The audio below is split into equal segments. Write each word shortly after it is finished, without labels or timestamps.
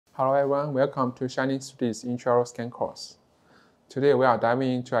Hello everyone, welcome to Shining Studies IntraoralScan course. Today we are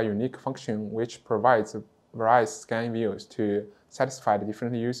diving into a unique function which provides various scan views to satisfy the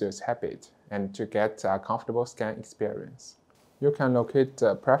different users' habits and to get a comfortable scan experience. You can locate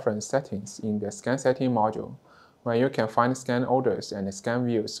the preference settings in the scan setting module, where you can find scan orders and scan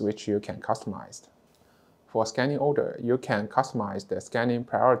views which you can customize. For scanning order, you can customize the scanning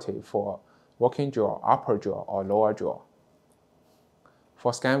priority for working jaw, upper jaw, or lower jaw.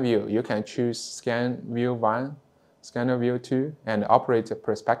 For scan view, you can choose scan view 1, scanner view 2, and operate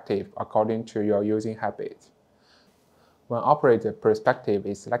perspective according to your using habit. When operator perspective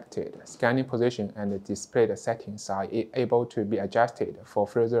is selected, scanning position and display settings are able to be adjusted for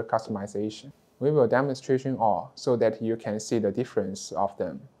further customization. We will demonstrate all so that you can see the difference of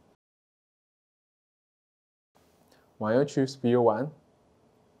them. When you choose view 1,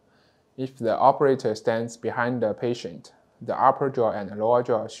 if the operator stands behind the patient, the upper jaw and lower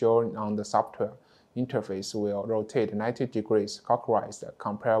jaw shown on the software interface will rotate 90 degrees clockwise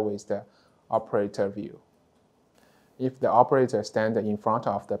compared with the operator view. If the operator stands in front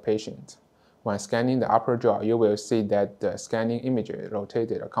of the patient, when scanning the upper jaw, you will see that the scanning image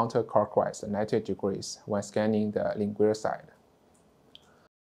rotated counterclockwise 90 degrees when scanning the lingual side.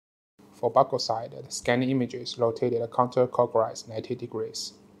 For buccal side, the scanning image is rotated counterclockwise 90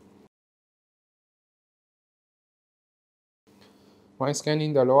 degrees. When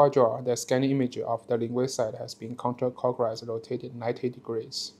scanning the lower jaw, the scanning image of the lingual side has been counterclockwise rotated 90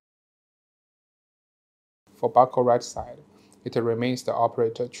 degrees. For buccal right side, it remains the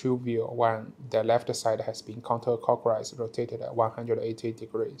operator true view when the left side has been counterclockwise rotated at 180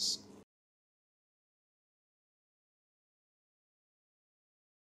 degrees.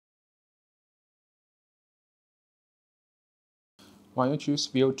 When you choose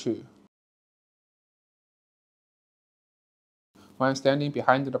view 2, when standing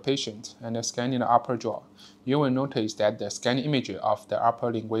behind the patient and scanning the upper jaw, you will notice that the scanning image of the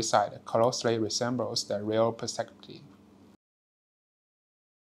upper lingual side closely resembles the real perspective.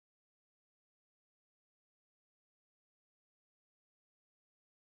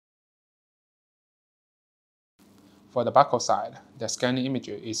 For the buccal side, the scanning image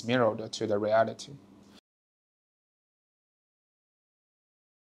is mirrored to the reality.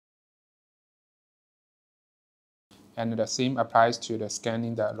 And the same applies to the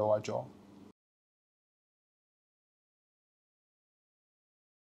scanning the lower jaw.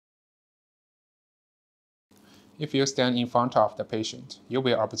 If you stand in front of the patient, you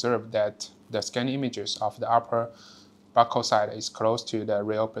will observe that the scanning images of the upper buccal side is close to the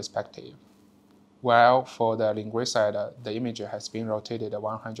real perspective, while for the lingual side, the image has been rotated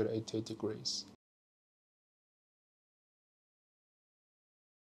 180 degrees.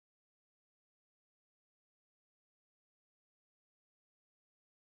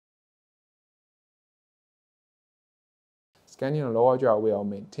 Scanning the lower jaw will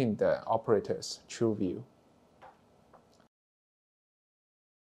maintain the operator's true view.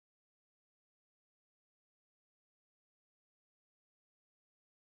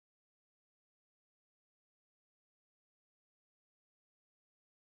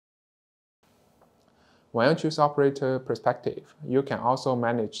 When you choose operator perspective, you can also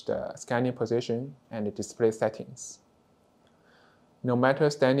manage the scanning position and display settings. No matter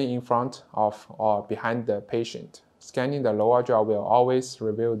standing in front of or behind the patient, scanning the lower jaw will always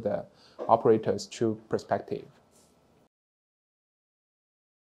reveal the operator's true perspective.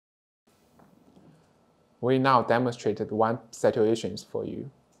 We now demonstrated one situation for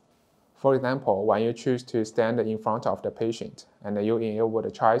you. For example, when you choose to stand in front of the patient and you enable the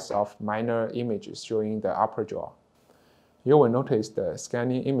choice of minor images showing the upper jaw, you will notice the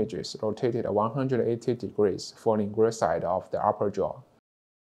scanning images rotated 180 degrees for the lingual side of the upper jaw.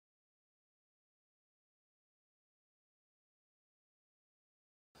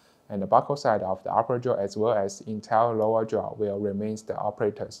 And the buccal side of the upper jaw as well as entire lower jaw will remain the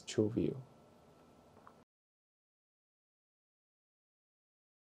operator's true view.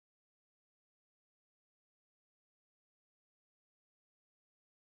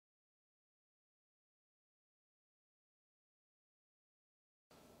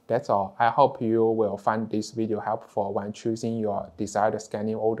 That's all. I hope you will find this video helpful when choosing your desired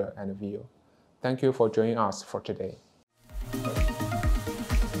scanning order and view. Thank you for joining us for today.